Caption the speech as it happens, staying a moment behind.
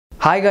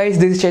Hi guys,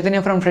 this is Chaitanya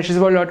from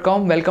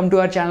freshersworld.com. Welcome to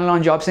our channel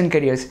on jobs and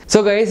careers.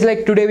 So guys,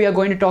 today we are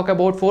going to talk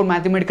about 4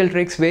 mathematical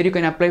tricks where you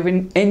can apply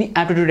in any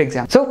aptitude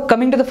exam. So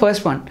coming to the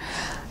first one.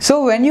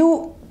 So when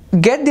you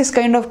get this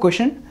kind of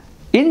question,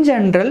 in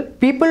general,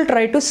 people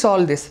try to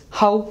solve this.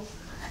 How?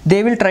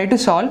 They will try to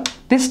solve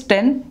this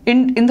 10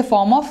 in the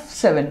form of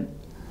 7.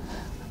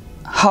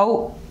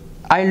 How?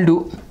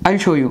 I'll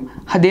show you.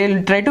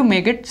 They'll try to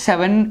make it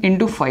 7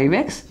 into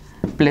 5x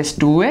plus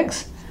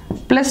 2x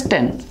plus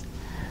 10.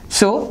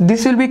 So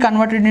this will be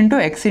converted into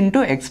x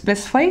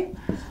plus 5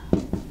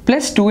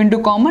 plus 2 into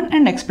common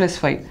and x plus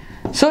 5.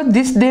 So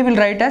this they will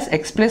write as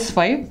x plus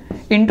 5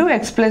 into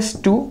x plus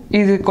 2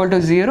 is equal to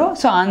 0.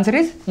 So answer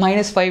is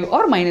minus 5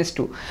 or minus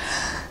 2.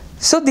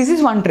 So this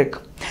is one trick.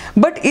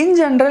 But in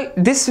general,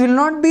 this will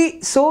not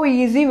be so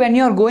easy when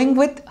you are going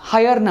with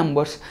higher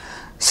numbers.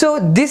 So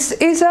this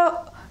is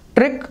a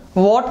trick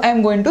what I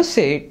am going to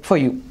say for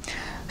you.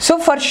 So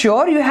for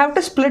sure you have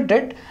to split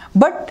it,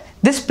 but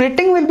the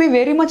splitting will be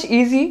very much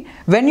easy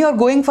when you are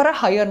going for a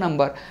higher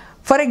number.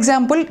 For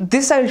example,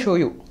 this I will show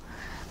you.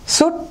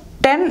 So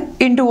 10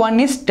 into 1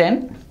 is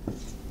 10.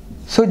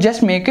 So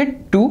just make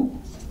it 2.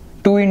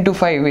 2 into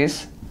 5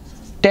 is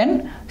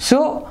 10.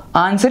 So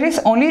answer is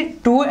only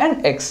 2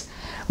 and x.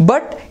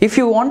 But if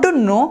you want to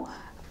know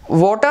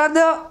what are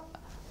the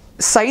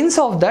signs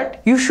of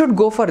that, you should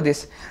go for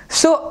this.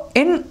 So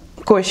in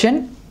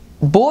question,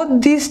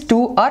 both these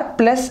two are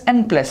plus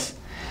and plus.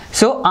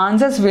 So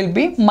answers will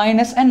be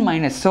minus and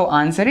minus. So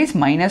answer is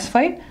minus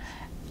 5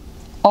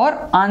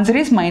 or answer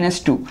is minus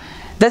 2.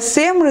 The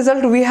same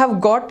result we have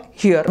got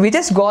here. We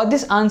just got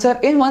this answer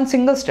in one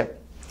single step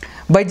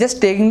by just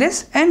taking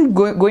this and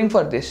going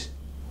for this.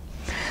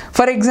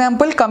 For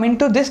example, coming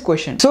to this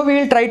question. So we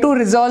will try to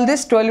resolve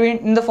this 12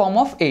 in the form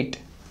of 8.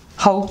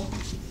 How?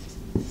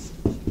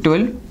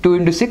 12, 2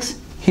 into 6.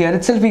 Here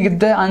itself we get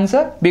the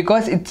answer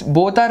because it's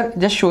both are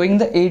just showing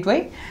the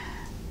 8y.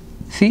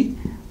 See,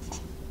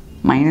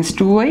 minus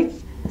 2y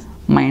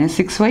minus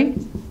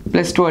 6y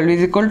plus 12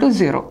 is equal to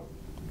 0.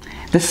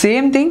 The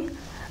same thing,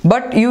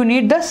 but you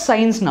need the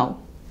signs now.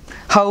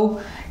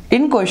 How?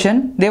 In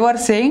question they were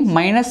saying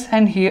minus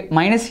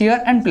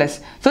here and plus.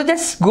 So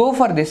just go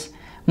for this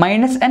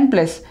minus and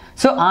plus.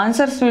 So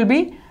answers will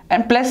be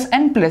and plus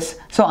and plus.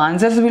 So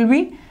answers will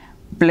be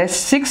plus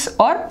 6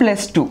 or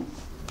plus 2.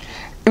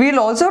 We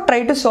will also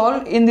try to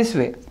solve in this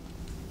way.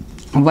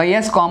 Y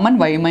as common,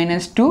 y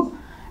minus 2,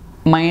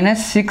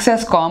 minus 6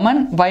 as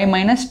common, y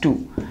minus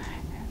 2.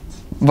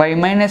 Y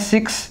minus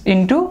 6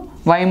 into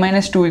y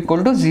minus 2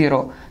 equal to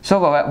 0. So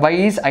y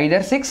is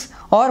either 6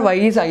 or y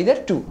is either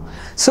 2.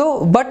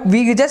 So but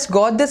we just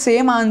got the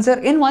same answer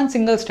in one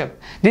single step.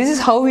 This is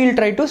how we will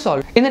try to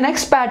solve. In the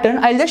next pattern,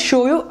 I'll just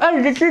show you a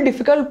little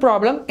difficult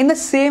problem in the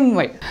same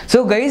way.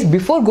 So guys,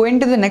 before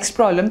going to the next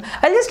problem,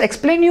 I'll just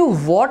explain you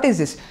what is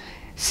this.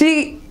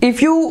 See,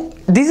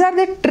 these are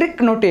the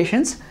trick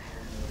notations.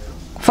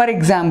 For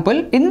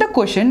example, in the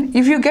question,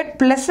 if you get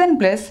plus and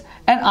plus,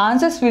 and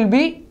answers will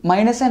be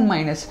minus and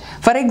minus.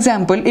 For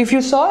example, if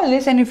you solve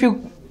this and if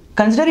you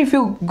consider if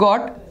you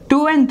got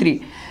 2 and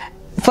 3,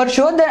 for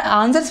sure the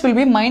answers will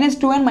be minus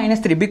 2 and minus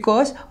 3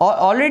 because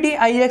already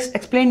I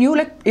explained you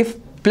if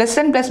plus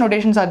and plus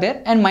notations are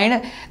there and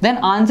minus, then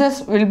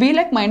answers will be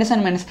minus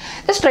and minus.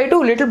 Just try to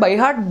little by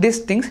heart these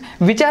things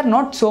which are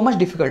not so much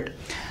difficult.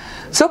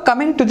 So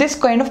coming to this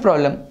kind of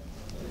problem.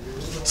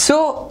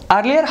 So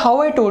earlier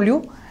how I told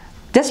you,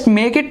 just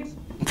make it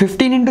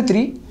 15 into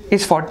 3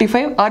 is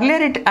 45.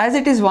 Earlier as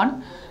it is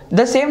 1,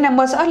 the same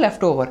numbers are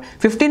left over.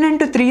 15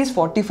 into 3 is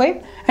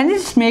 45 and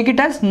just make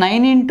it as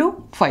 9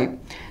 into 5.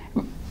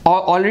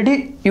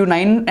 Already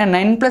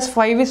 9 plus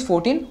 5 is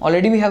 14.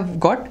 Already we have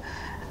got.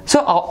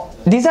 So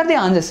these are the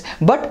answers.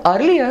 But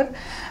earlier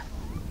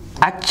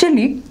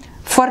actually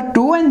for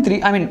 2 and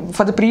 3, I mean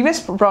for the previous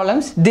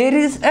problems, there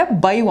is a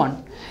by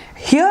 1.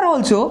 Here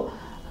also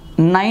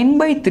 9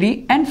 by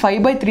 3 and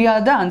 5 by 3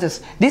 are the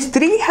answers. This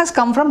 3 has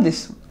come from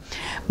this.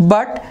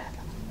 But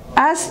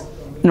as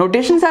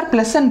notations are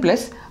plus and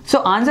plus,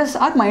 so answers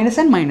are minus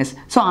and minus.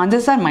 So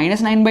answers are minus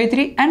 9 by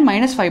 3 and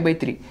minus 5 by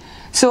 3.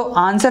 So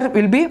answer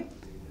will be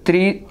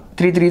 3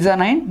 3s are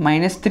 9,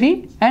 minus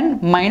 3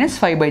 and minus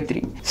 5 by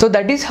 3. So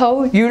that is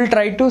how you will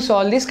try to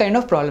solve this kind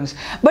of problems.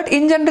 But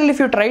in general, if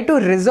you try to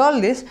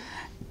resolve this,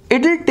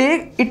 it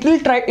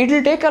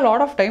will take a lot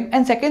of time,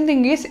 and second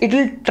thing is it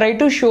will try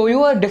to show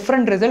you a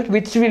different result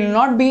which will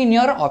not be in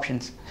your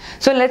options.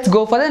 So let's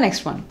go for the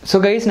next one.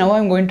 So guys, now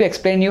I'm going to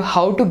explain you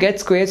how to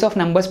get squares of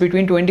numbers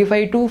between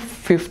 25 to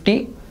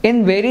 50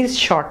 in very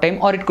short time,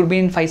 or it could be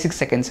in 5-6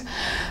 seconds.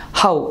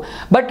 How?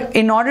 But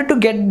in order to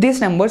get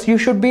these numbers, you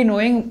should be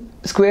knowing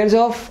squares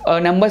of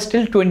numbers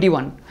till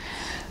 21.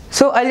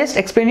 So I'll just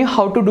explain you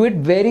how to do it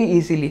very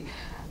easily.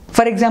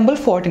 For example,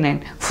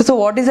 49. So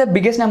what is the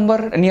biggest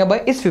number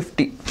nearby is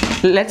 50.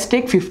 Let's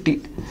take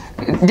 50.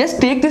 Just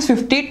take this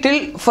 50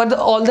 till for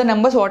all the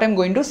numbers what I'm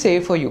going to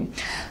say for you.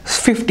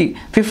 50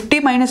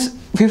 minus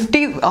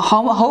 50,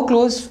 how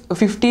close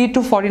 50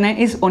 to 49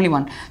 is only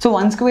 1. So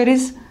 1 square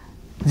is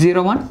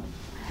 0, 1.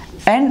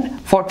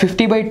 and for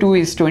 50 by 2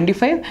 is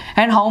 25,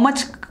 and how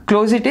much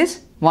close it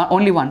is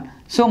only 1.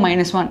 So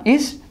minus 1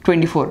 is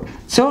 24.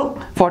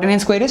 So 49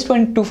 square is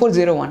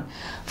 2401.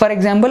 For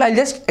example, I'll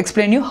just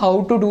explain you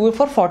how to do it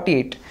for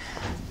 48.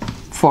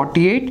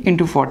 48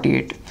 into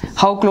 48.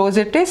 How close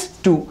it is?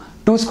 2.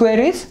 2 square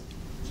is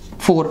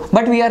 4.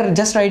 But we are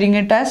just writing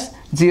it as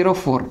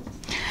 04.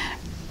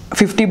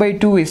 50 by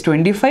 2 is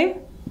 25.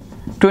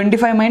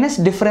 25 minus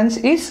difference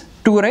is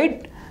 2,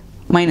 right?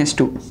 Minus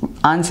 2.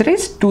 Answer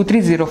is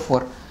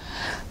 2304.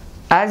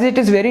 As it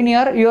is very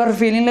near, you are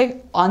feeling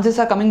like answers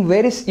are coming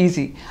very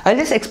easy. I'll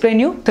just explain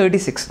you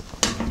 36.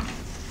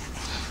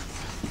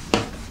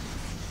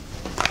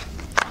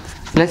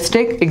 Let's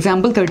take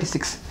example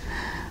 36.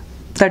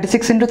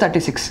 36 into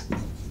 36.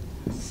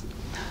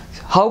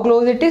 How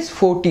close it is?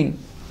 14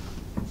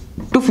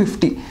 to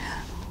 50.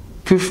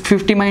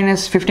 50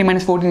 minus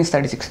 14 is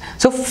 36.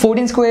 So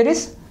 14 square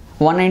is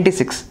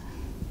 196.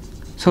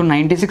 So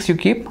 96 you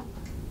keep.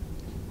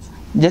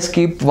 Just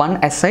keep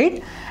 1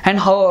 aside. And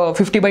how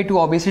 50 by 2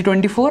 obviously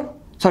 24.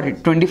 Sorry,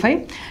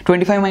 25.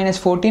 25 minus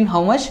 14,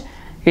 how much?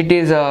 It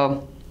is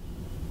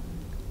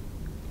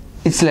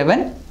it's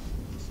 11.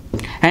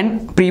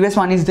 And previous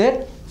one is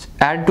there.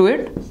 Add to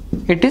it.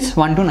 It is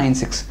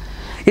 1296.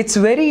 It's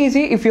very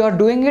easy. If you are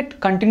doing it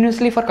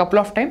continuously for a couple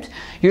of times,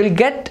 you will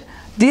get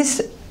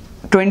this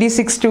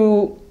 26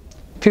 to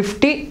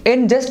 50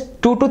 in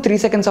just 2 to 3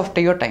 seconds of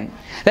your time.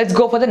 Let's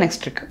go for the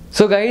next trick.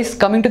 So guys,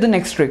 coming to the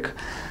next trick.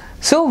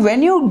 So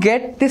when you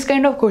get this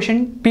kind of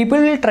question, people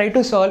will try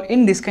to solve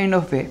in this kind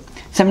of way.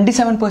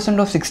 77%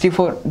 of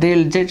 64,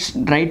 they'll just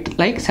write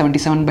like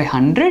 77 by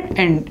 100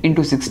 and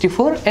into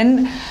 64,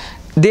 and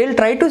they'll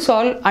try to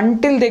solve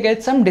until they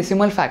get some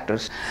decimal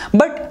factors.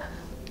 But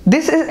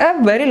this is a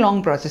very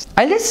long process.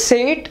 I'll just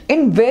say it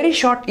in very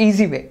short,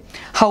 easy way.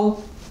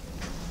 How?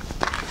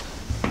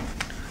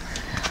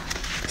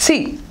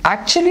 See,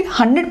 actually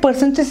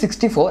 100% is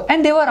 64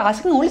 and they were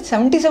asking only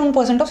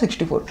 77% of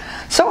 64.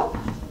 So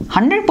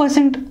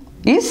 100%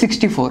 is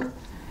 64.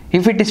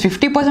 If it is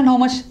 50%, how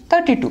much?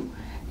 32.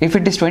 If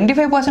it is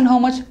 25%, how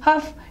much?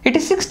 Half. It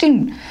is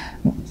 16.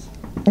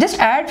 Just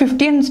add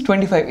 50 and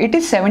 25. It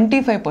is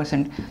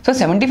 75%. So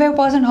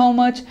 75% how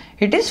much?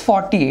 It is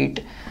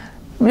 48.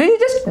 We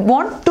just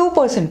want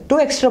 2%, 2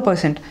 extra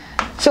percent.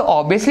 So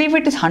obviously if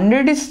it is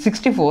 100 is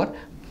 64,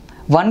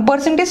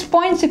 1% is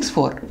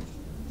 0.64.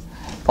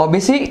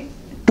 Obviously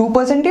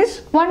 2%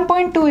 is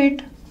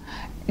 1.28.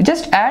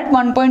 Just add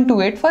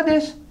 1.28 for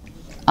this.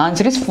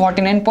 Answer is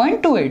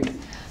 49.28.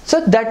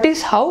 So that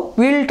is how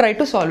we will try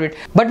to solve it.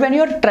 But when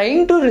you are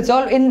trying to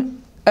resolve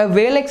in a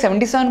way like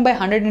 77 by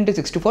 100 into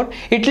 64,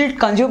 it will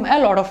consume a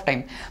lot of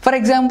time. For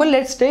example,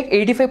 let's take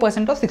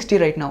 85% of 60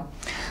 right now.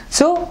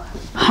 So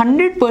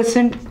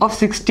 100% of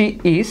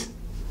 60 is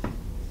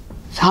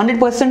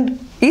 100%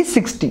 is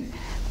 60.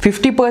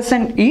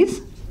 50%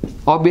 is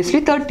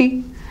obviously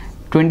 30.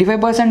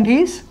 25%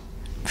 is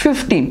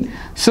 15.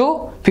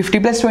 So 50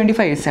 plus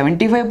 25 is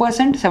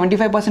 75%.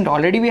 75%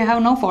 already we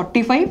have now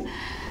 45.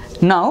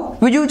 Now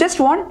we just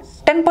want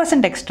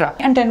 10% extra,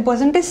 and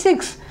 10% is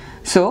 6.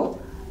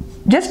 So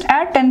just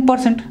add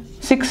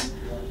 10%, 6.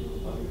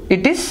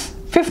 It is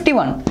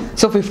 51.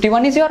 So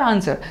 51 is your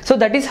answer. So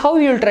that is how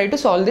you will try to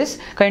solve this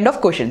kind of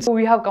questions. So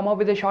we have come up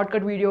with a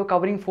shortcut video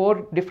covering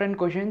 4 different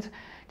questions.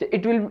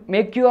 It will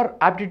make your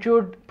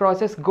aptitude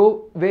process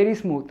go very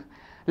smooth.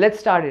 Let's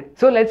start it.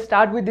 So let's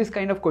start with this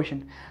kind of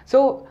question.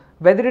 So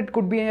whether it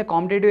could be a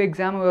competitive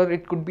exam, or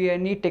it could be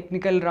any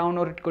technical round,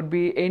 or it could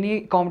be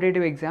any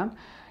competitive exam,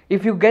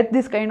 if you get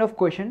this kind of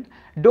question,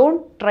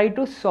 don't try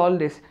to solve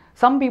this.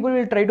 Some people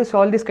will try to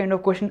solve this kind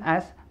of question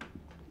as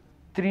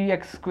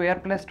 3x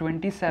square plus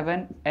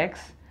 27x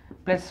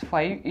plus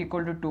 5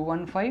 equal to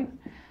 215.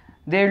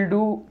 They will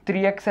do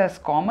 3x as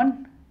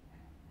common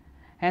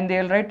and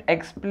they will write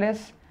x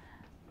plus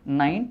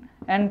 9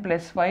 and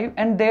plus 5,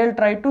 and they will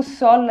try to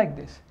solve like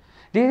this.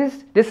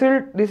 This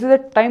is a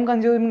time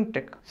consuming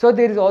trick. So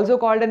there is also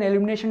called an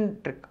elimination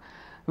trick,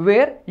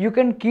 where you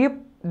can keep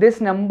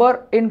this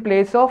number in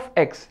place of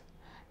x.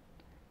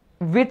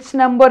 Which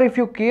number if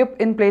you keep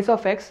in place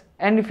of x,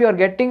 and if you are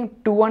getting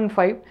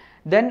 215,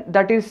 then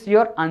that is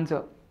your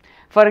answer.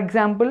 For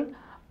example,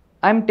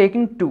 I am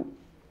taking 2.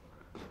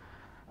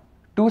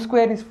 2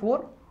 square is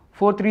 4.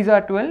 4 3s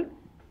are 12.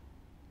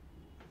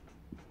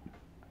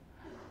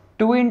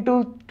 2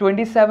 into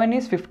 27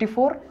 is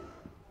 54.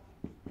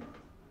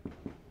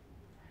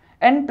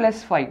 And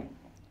plus 5.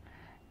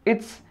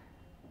 It's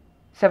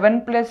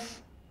 7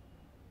 plus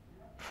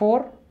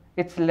 4.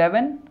 It's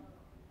 11.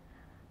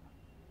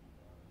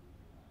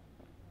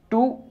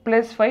 2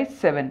 plus 5,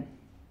 7.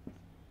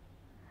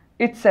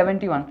 It's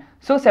 71.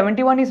 So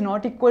 71 is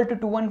not equal to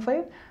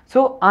 215.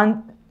 So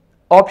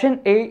option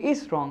A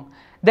is wrong.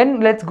 Then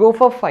let's go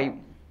for 5.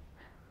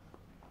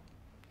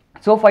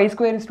 So 5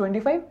 square is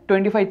 25.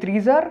 25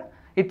 3s are,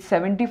 it's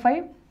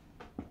 75.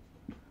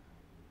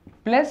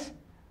 Plus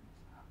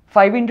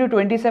 5 into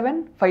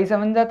 27. 5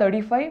 7s are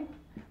 35.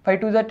 5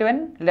 2s are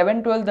 10.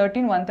 11, 12,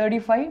 13,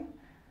 135.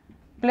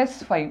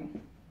 Plus 5.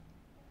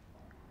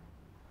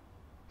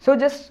 So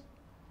just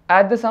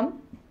add the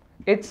sum.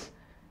 It's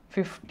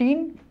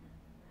 15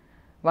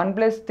 1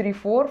 plus 3,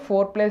 4,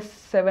 4 plus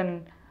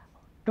 7,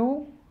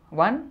 2,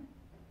 1,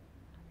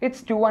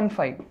 it's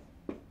 215.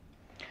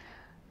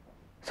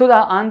 So the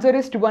answer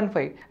is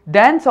 215.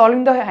 Then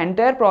solving the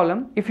entire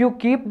problem, if you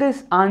keep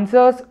these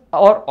answers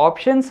or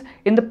options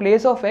in the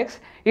place of x,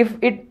 if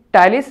it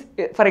tallies,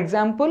 for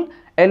example,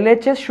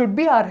 LHS should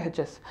be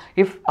RHS.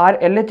 If our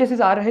LHS is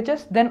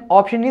RHS, then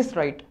option is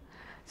right.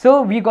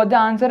 So we got the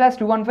answer as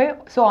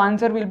 215, so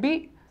answer will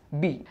be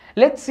B.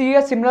 Let's see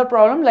a similar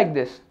problem like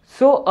this.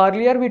 So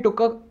earlier we took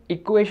a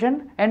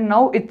equation and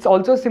now it's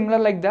also similar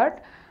like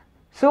that.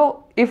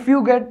 So if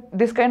you get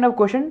this kind of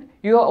question,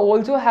 you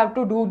also have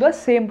to do the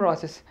same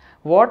process.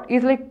 What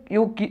is like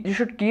you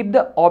should keep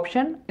the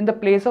option in the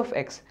place of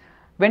x.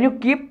 When you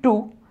keep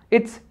 2,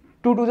 it's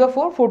 2 to the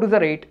 4, 4 to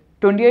the 8.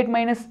 28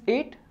 minus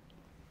 8,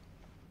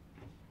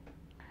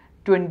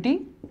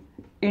 20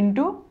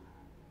 into,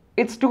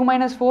 it's 2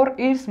 minus 4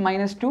 is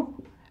minus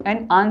 2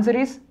 and answer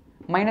is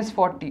minus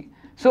 40.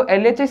 So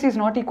LHS is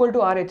not equal to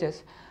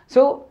RHS.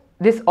 So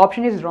this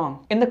option is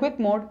wrong. In the quick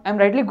mode, I am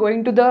rightly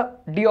going to the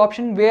D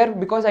option where,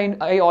 because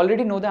I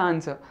already know the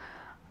answer.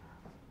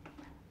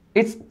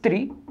 It's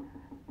 3.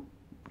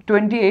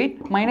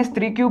 28 minus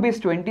 3 cube is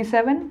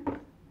 27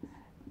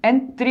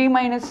 and 3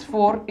 minus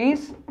 4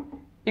 is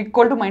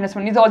equal to minus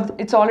 1.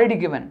 It's already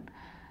given.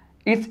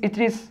 It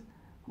is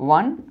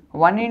 1.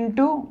 1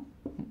 into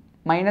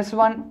minus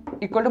 1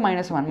 equal to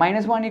minus 1.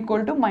 Minus 1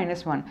 equal to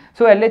minus 1.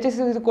 So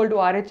LHS is equal to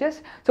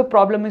RHS. So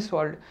problem is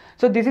solved.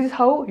 So this is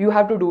how you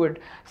have to do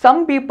it.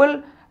 Some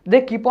people,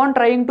 they keep on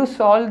trying to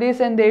solve this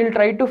and they will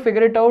try to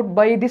figure it out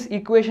by this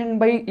equation,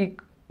 by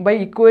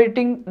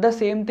equating the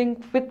same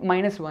thing with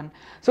minus 1.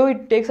 So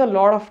it takes a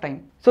lot of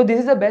time. So this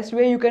is the best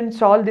way you can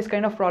solve this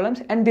kind of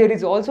problems, and there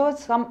is also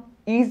some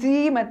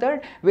easy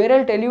method where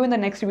I'll tell you in the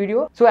next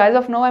video. So as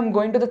of now, I'm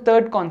going to the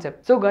third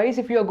concept. So guys,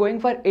 if you are going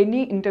for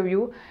any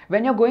interview,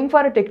 when you're going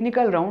for a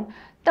technical round,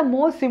 the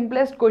most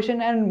simplest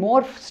question and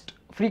most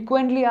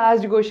frequently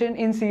asked question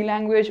in C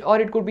language, or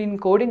it could be in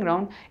coding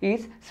round,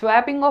 is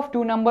swapping of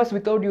two numbers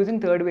without using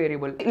third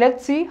variable.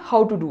 Let's see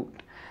how to do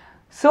it.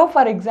 So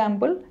for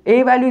example,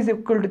 A value is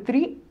equal to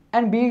 3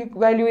 and B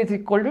value is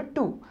equal to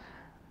 2.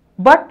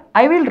 But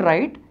I will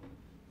write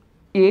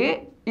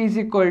A is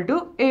equal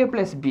to A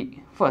plus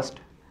B first.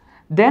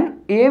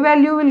 Then A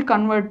value will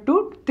convert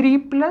to 3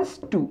 plus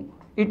 2.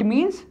 It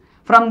means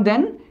from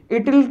then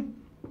it will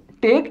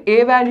take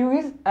A value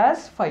is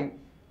as 5.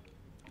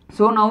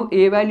 So now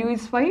A value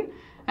is 5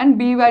 and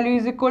B value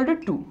is equal to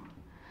 2.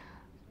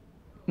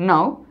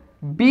 Now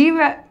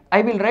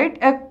I will write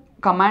a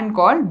command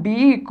called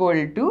B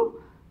equal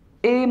to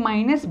A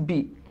minus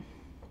B.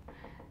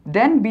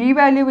 Then B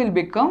value will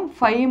become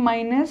 5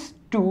 minus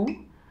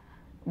 2,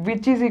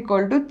 which is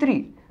equal to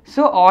 3.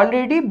 So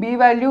already B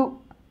value,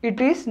 it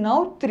is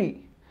now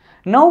 3.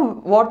 Now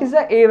what is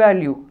the A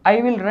value? I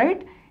will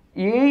write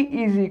A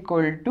is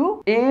equal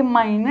to A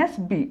minus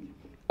B.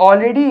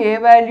 Already A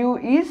value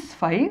is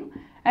 5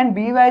 and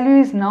B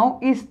value is now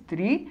is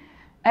 3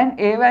 and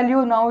A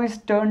value now is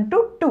turned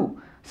to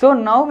 2. So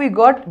now we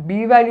got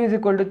B value is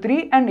equal to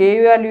 3 and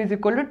A value is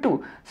equal to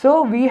 2.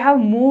 So we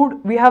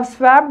have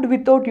swapped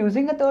without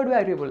using a third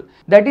variable.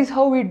 That is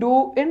how we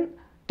do in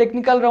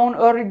technical round,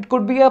 or it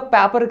could be a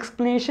paper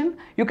explanation.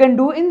 You can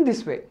do in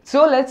this way.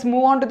 So let's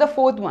move on to the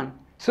fourth one.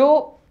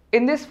 So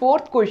in this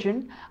fourth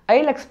question,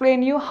 I'll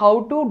explain you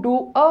how to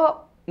do a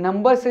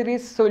number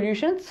series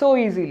solution so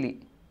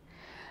easily.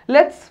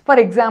 Let's, for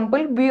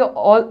example,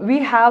 we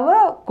have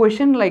a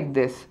question like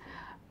this: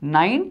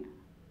 9,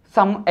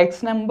 some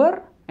x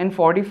number, and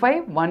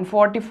 45,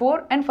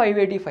 144 and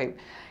 585.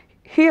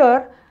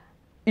 Here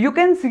you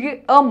can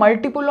see a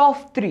multiple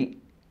of 3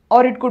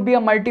 or it could be a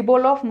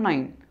multiple of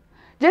 9.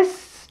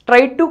 Just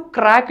try to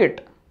crack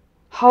it.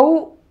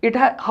 How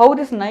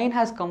this 9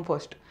 has come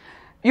first.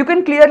 You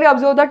can clearly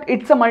observe that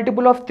it's a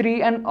multiple of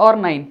 3 and or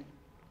 9.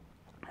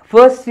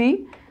 First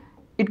see,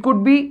 it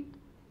could be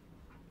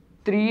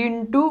 3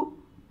 into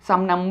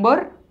some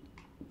number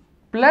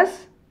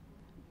plus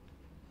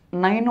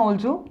 9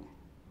 also.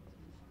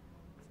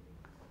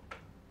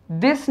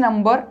 This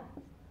number,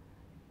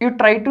 you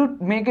try to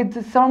make it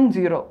some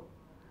 0.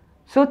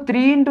 So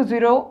 3 into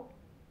 0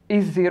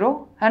 is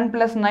 0 and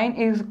plus 9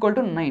 is equal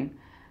to 9.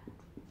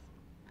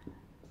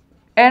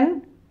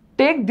 And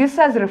take this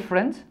as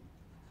reference.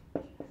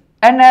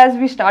 And as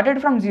we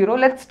started from 0,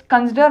 let's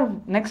consider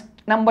next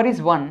number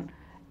is 1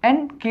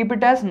 and keep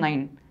it as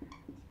 9.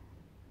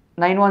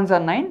 9 ones are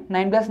 9,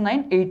 9 plus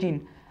 9,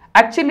 18.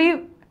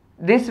 Actually,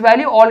 this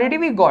value already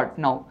we got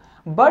now.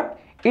 But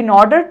in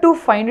order to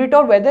find it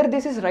out whether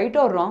this is right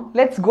or wrong,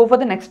 let's go for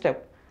the next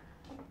step.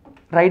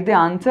 Write the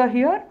answer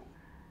here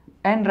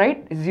and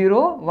write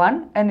 0,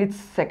 1 and its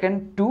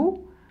second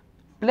 2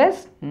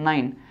 plus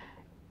 9.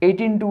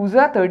 18 2s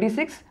are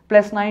 36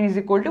 plus 9 is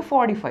equal to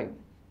 45.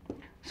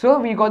 So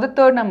we got the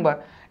third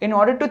number. In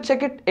order to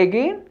check it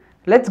again,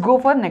 let's go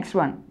for next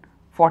one.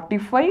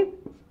 45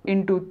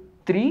 into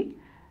 3,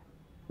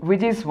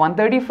 which is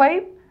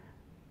 135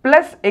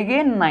 plus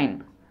again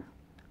 9.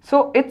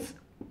 So it's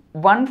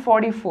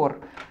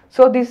 144.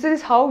 So this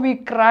is how we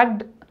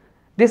cracked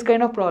this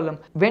kind of problem.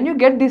 When you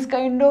get this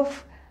kind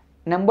of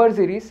number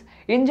series,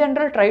 in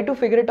general try to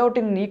figure it out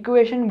in an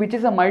equation which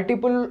is a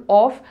multiple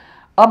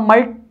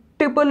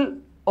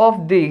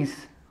of these.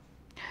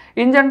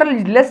 In general,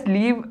 let's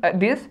leave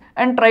this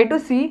and try to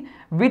see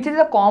which is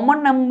a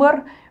common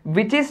number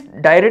which is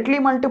directly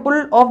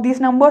multiple of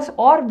these numbers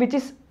or which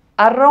is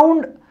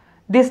around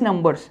these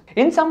numbers.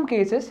 In some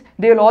cases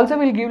they will also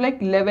give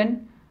like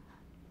 11,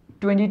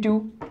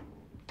 22,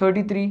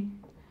 33,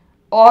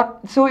 or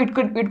so it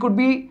could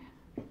be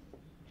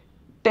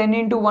 10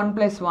 into 1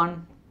 plus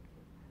 1,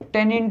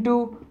 10 into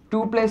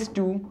 2 plus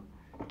 2,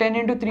 10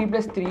 into 3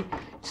 plus 3.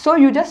 So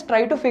you just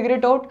try to figure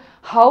it out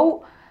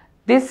how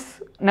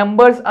these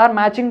numbers are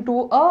matching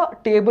to a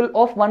table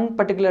of one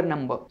particular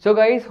number. So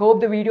guys, hope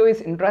the video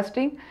is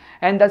interesting,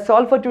 and that's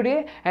all for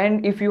today.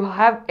 And if you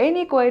have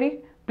any query,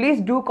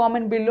 please do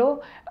comment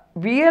below.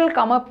 We'll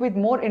come up with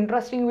more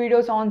interesting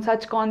videos on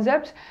such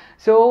concepts.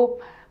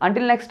 So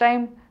until next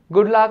time,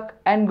 good luck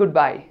and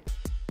goodbye.